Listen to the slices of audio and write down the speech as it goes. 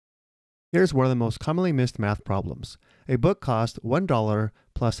Here's one of the most commonly missed math problems. A book costs $1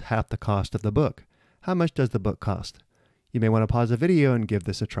 plus half the cost of the book. How much does the book cost? You may want to pause the video and give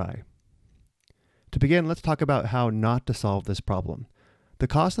this a try. To begin, let's talk about how not to solve this problem. The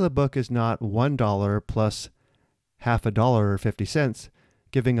cost of the book is not $1 plus half a dollar or 50 cents,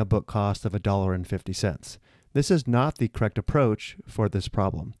 giving a book cost of $1.50. This is not the correct approach for this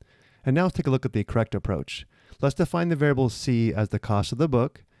problem. And now let's take a look at the correct approach. Let's define the variable c as the cost of the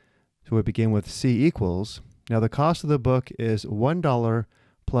book. So we begin with c equals. Now the cost of the book is $1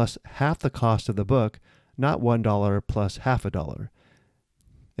 plus half the cost of the book, not $1 plus half a dollar.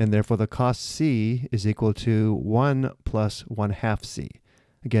 And therefore the cost c is equal to 1 plus 1/2 c.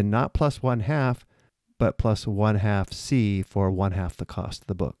 Again, not plus 1/2, but plus 1/2 c for 1/2 the cost of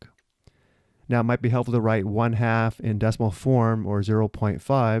the book. Now it might be helpful to write 1/2 in decimal form, or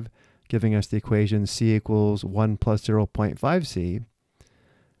 0.5, giving us the equation c equals 1 plus 0.5c.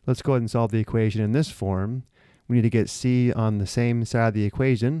 Let's go ahead and solve the equation in this form. We need to get c on the same side of the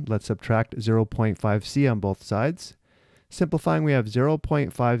equation. Let's subtract 0.5c on both sides. Simplifying, we have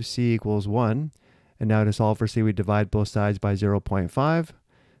 0.5c equals 1. And now to solve for c, we divide both sides by 0.5.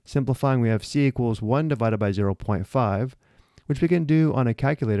 Simplifying, we have c equals 1 divided by 0.5, which we can do on a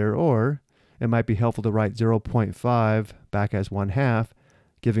calculator, or it might be helpful to write 0.5 back as 1/2,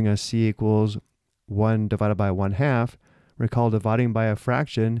 giving us c equals 1 divided by 1/2. Recall, dividing by a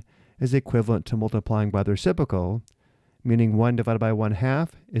fraction is equivalent to multiplying by the reciprocal, meaning 1 divided by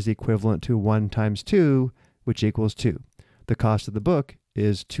 1/2 is equivalent to 1 times 2, which equals 2. The cost of the book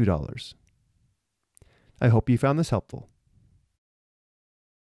is $2. I hope you found this helpful.